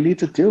 And we need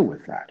to deal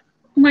with that.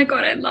 Oh my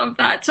God, I love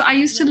that. So I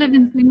used to live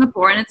in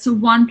Singapore, and it's the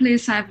one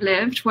place I've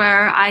lived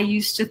where I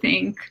used to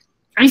think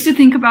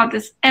about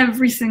this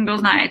every single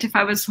night. If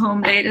I was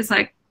home late, it's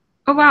like,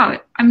 oh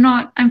wow,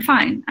 I'm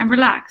fine. I'm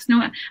relaxed.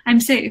 No, I'm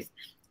safe.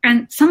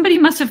 And somebody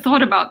must have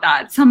thought about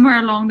that somewhere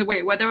along the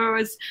way, whether it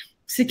was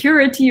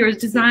security or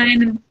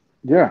design.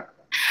 Yeah.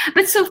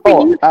 But so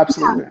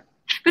absolutely.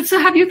 But so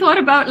have you thought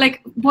about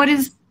what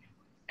is,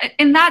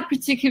 in that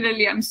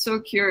particularly, I'm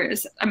so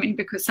curious. I mean,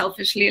 because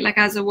selfishly,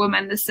 as a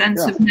woman, the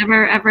sense of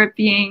never ever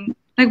being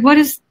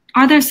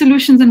are there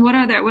solutions, and what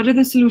are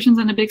the solutions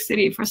in a big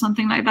city for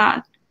something like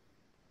that?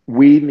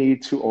 We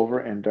need to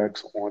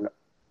over-index on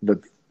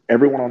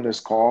everyone on this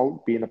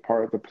call being a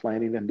part of the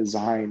planning and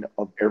design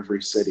of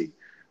every city.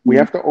 We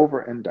have to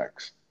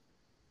over-index.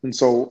 And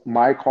so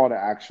my call to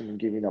action in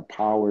giving up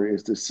power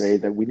is to say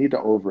that we need to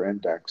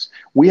over-index.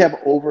 We have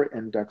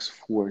over-indexed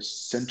for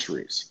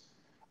centuries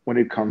when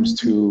it comes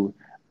to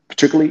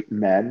particularly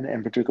men,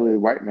 and particularly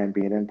white men,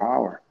 being in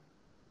power.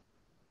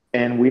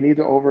 And we need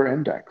to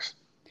over-index.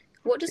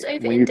 What does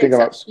over-index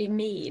actually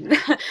mean?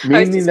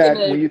 Meaning that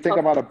when you think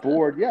about a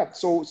board,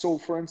 so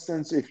for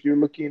instance, if you're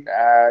looking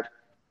at,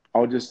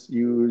 I'll just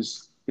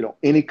use,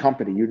 any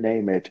company, you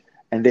name it,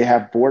 and they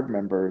have board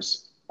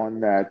members on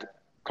that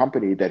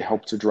company that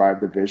help to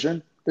drive the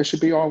vision, there should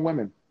be all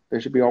women. There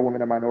should be all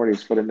women and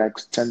minorities for the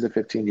next 10 to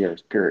 15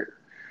 years, period.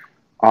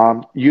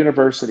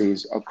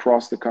 Universities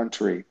across the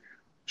country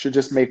should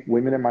just make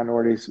women and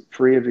minorities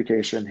free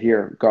education.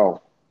 Here,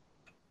 go.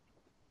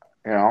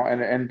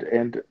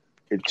 And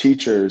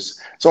teachers.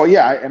 So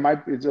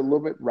it's a little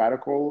bit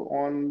radical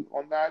on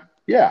that.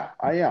 Yeah,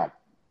 I am,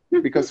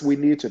 because we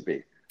need to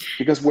be.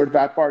 Because we're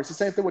that far. It's the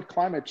same thing with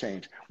climate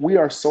change. We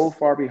are so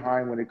far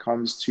behind when it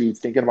comes to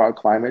thinking about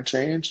climate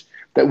change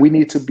that we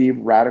need to be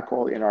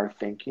radical in our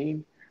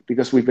thinking,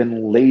 because we've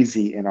been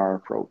lazy in our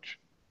approach.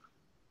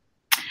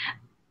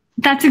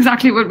 That's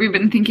exactly what we've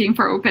been thinking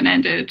for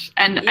Open-Ended.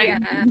 And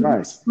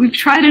nice. We've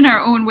tried in our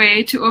own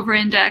way to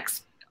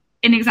over-index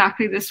in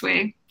exactly this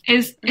way.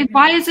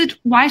 Why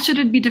should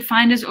it be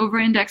defined as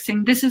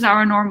over-indexing? This is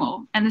our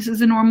normal, and this is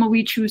the normal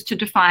we choose to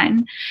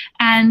define.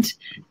 And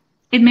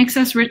it makes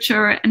us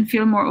richer and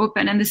feel more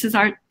open. And this is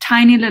our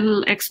tiny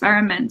little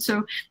experiment.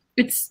 So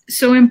it's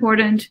so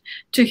important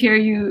to hear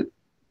you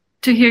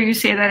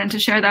say that and to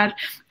share that.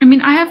 I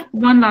mean, I have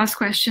one last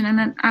question, and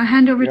then I'll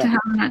hand over to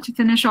Helena to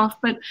finish off.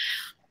 But,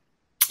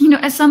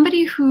 as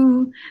somebody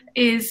who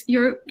is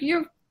your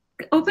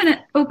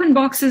Open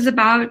Box is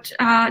about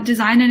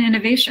design and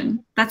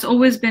innovation. That's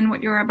always been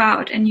what you're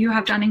about. And you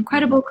have done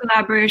incredible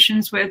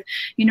collaborations with,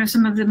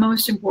 some of the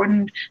most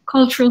important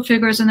cultural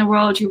figures in the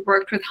world. You've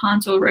worked with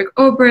Hans Ulrich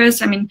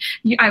Obrist. I mean,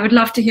 I would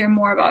love to hear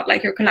more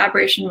about your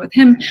collaboration with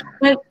him.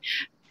 But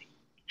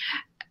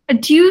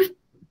do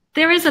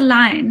there is a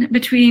line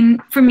between,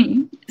 for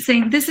me,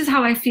 saying this is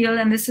how I feel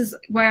and this is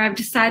where I've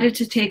decided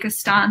to take a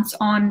stance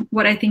on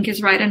what I think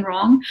is right and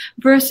wrong,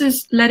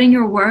 versus letting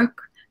your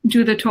work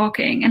do the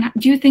talking. And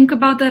do you think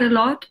about that a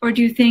lot, or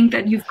do you think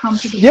that you've come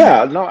to the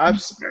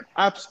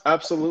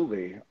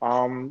absolutely.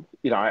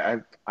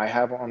 I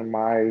have on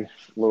my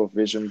little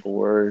vision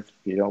board,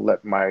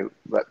 let my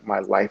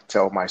life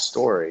tell my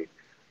story,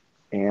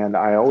 and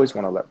I always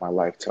want to let my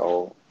life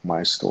tell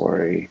my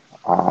story.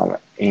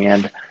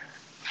 And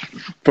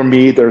for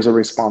me, there's a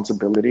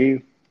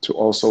responsibility to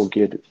also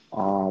get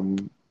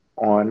on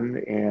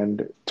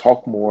and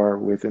talk more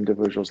with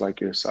individuals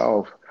like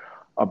yourself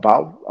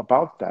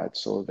about that,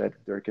 so that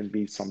there can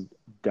be some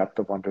depth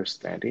of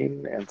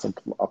understanding and some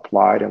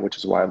applied, and which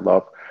is why I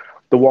love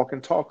the walk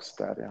and talks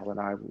that Ellen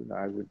and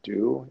I would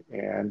do.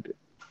 And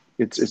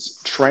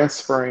it's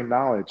transferring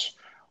knowledge.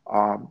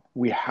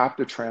 We have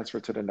to transfer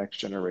to the next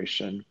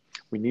generation.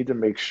 We need to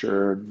make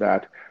sure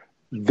that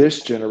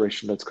this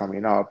generation that's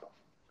coming up,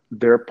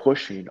 they're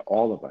pushing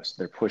all of us.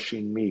 They're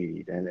pushing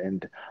me,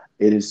 and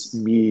it is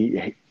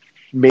me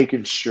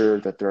making sure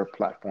that there are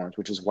platforms,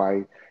 which is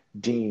why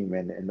Deem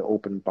and the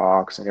Open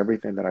Box and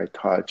everything that I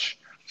touch,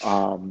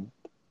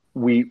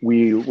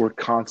 we're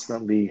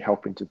constantly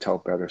helping to tell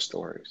better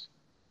stories.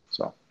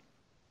 So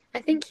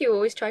I think you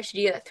always try to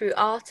do that through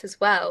art as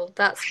well.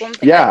 That's one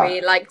thing I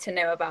really like to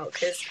know about,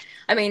 because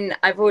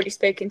I've already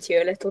spoken to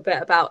you a little bit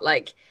about,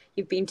 like,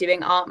 you've been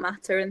doing Art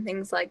Matter and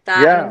things like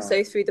that, and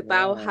also through the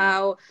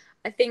Bauhaus.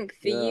 I think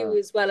for you,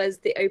 as well as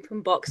the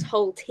Open Box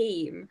whole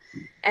team,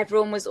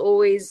 everyone was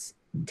always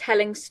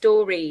telling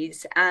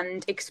stories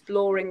and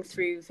exploring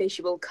through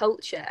visual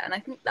culture. And I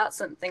think that's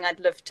something I'd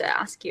love to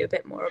ask you a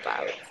bit more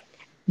about.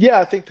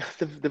 Yeah, I think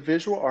the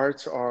visual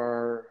arts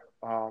are,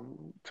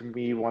 to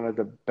me, one of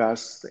the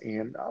best,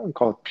 and I wouldn't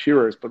call it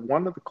purest, but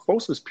one of the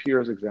closest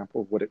purest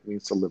example of what it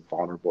means to live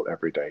vulnerable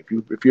every day.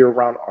 If you're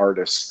around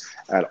artists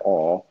at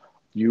all,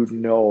 you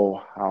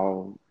know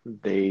how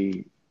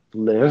they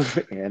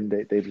live, and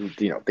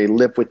they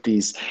live with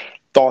these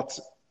thoughts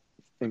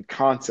and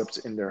concepts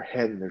in their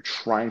head, and they're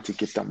trying to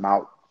get them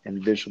out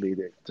and visually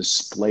to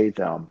display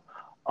them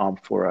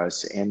for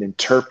us, and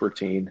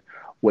interpreting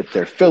what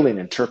they're feeling,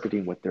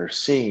 interpreting what they're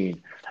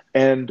seeing.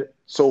 And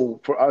so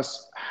for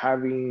us,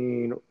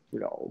 having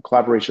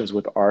collaborations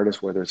with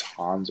artists, whether it's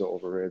Hans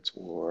over it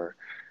or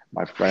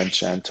my friend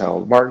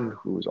Chantal Martin,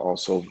 who's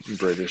also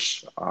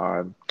British,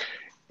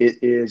 it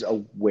is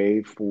a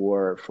way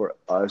for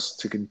us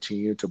to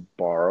continue to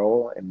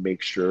borrow and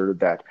make sure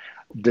that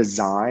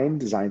design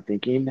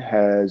thinking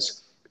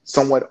has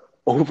somewhat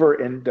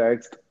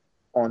over-indexed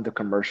on the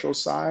commercial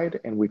side,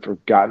 and we've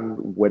forgotten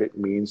what it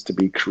means to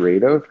be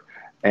creative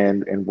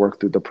and work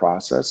through the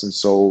process. And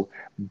so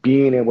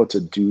being able to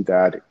do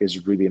that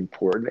is really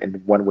important.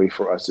 And one way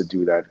for us to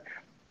do that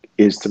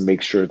is to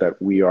make sure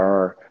that we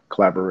are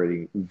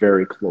collaborating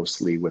very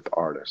closely with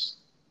artists.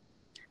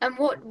 And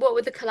what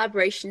were the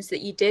collaborations that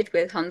you did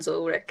with Hans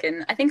Ulrich?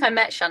 And I think I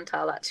met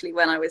Chantal actually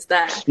when I was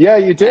there. Yeah,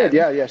 you did.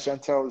 Yeah,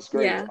 Chantal is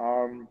great. Yeah.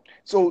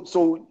 So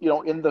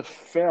in the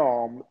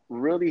film,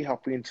 really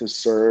helping to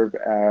serve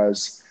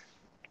as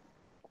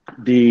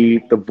the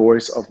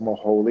voice of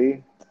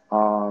Moholy,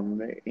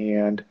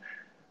 and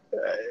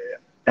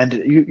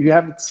you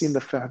haven't seen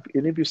the film. Have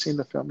any of you seen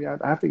the film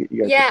yet? I have to get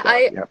you guys. Yeah,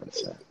 you haven't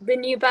seen the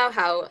new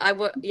Bauhaus. I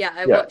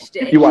watched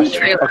it. You watched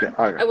it. Okay,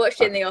 all right. I watched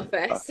it in the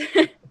office.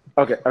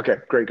 Okay,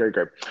 great.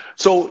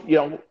 So,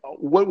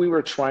 what we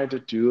were trying to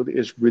do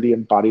is really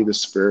embody the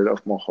spirit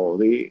of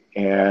Moholy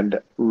and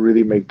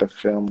really make the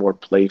film more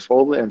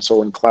playful. And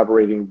so in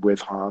collaborating with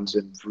Hans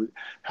and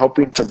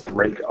helping to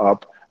break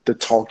up the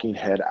talking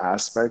head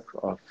aspect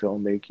of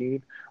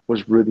filmmaking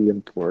was really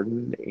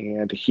important.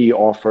 And he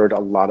offered a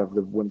lot of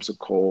the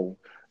whimsical,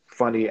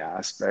 funny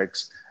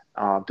aspects,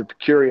 the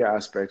peculiar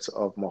aspects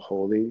of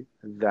Moholy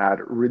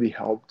that really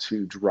helped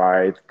to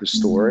drive the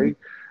story.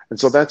 And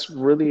so that's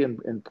really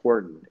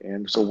important.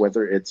 And so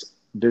whether it's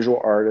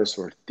visual artists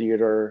or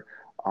theater,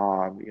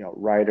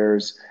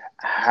 writers,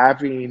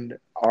 having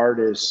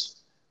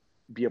artists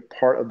be a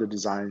part of the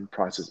design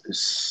process is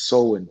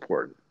so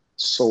important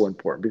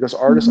because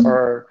artists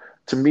are,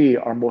 to me,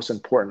 our most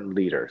important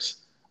leaders.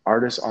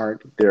 Artists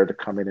aren't there to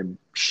come in and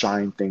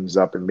shine things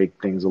up and make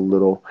things a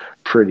little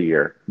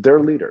prettier. They're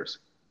leaders,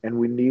 and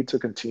we need to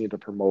continue to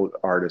promote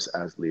artists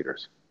as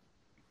leaders.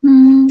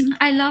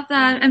 I love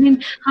that.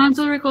 Hans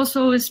Ulrich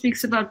also always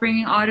speaks about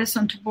bringing artists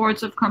onto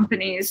boards of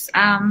companies,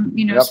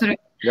 sort of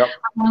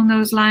along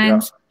those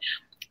lines.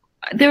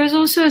 Yep. There is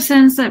also a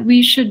sense that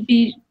we should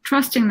be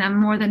trusting them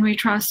more than we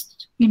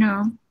trust,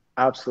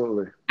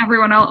 Absolutely.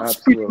 everyone else.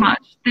 Pretty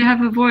much. They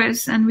have a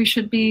voice, and we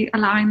should be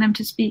allowing them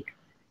to speak.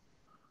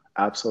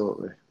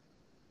 Absolutely.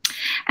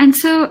 And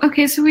so, I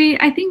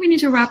think we need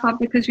to wrap up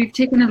because we've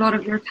taken a lot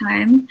of your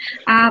time,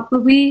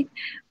 but we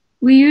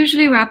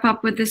usually wrap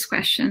up with this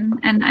question,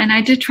 and I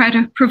did try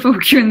to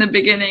provoke you in the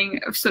beginning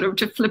of sort of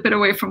to flip it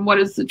away from what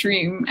is the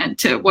dream and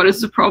to what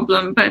is the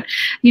problem. But,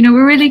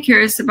 we're really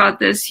curious about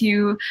this.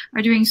 You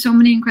are doing so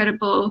many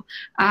incredible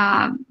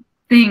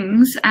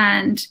things,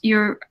 and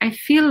I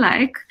feel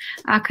like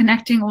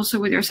connecting also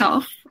with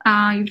yourself.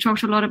 You've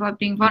talked a lot about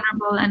being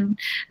vulnerable, and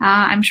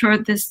I'm sure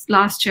this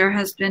last year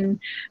has been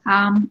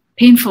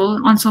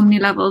painful on so many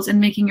levels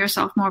in making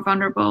yourself more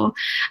vulnerable.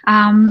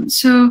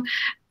 So,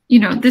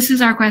 this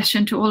is our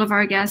question to all of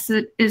our guests,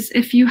 is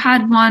if you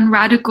had one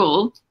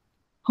radical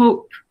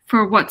hope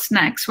for what's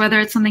next,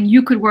 whether it's something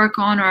you could work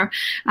on or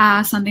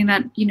something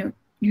that,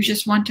 you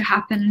just want to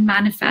happen and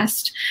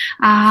manifest,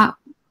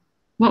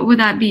 what would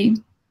that be?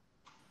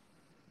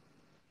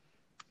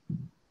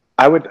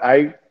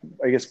 I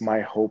guess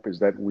my hope is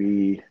that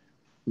we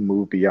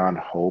move beyond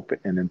hope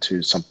and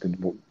into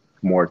something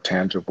more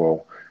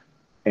tangible,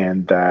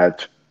 and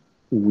that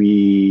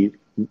we,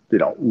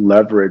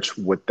 leverage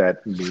what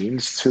that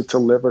means to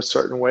live a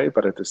certain way,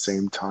 but at the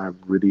same time,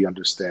 really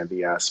understand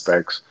the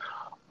aspects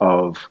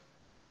of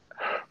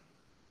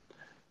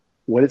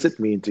what does it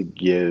mean to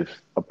give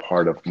a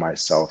part of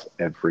myself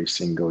every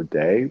single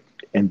day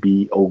and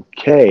be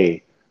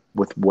okay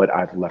with what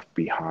I've left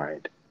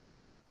behind,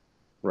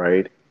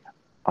 right?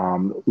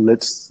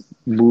 Let's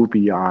move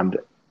beyond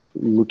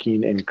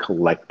looking and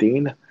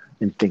collecting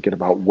and thinking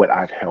about what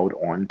I've held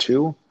on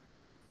to.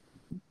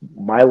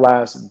 My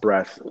last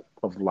breath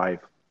of life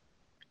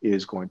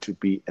is going to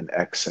be an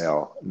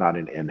exhale, not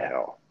an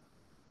inhale.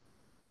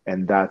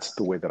 And that's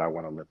the way that I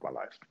want to live my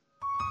life.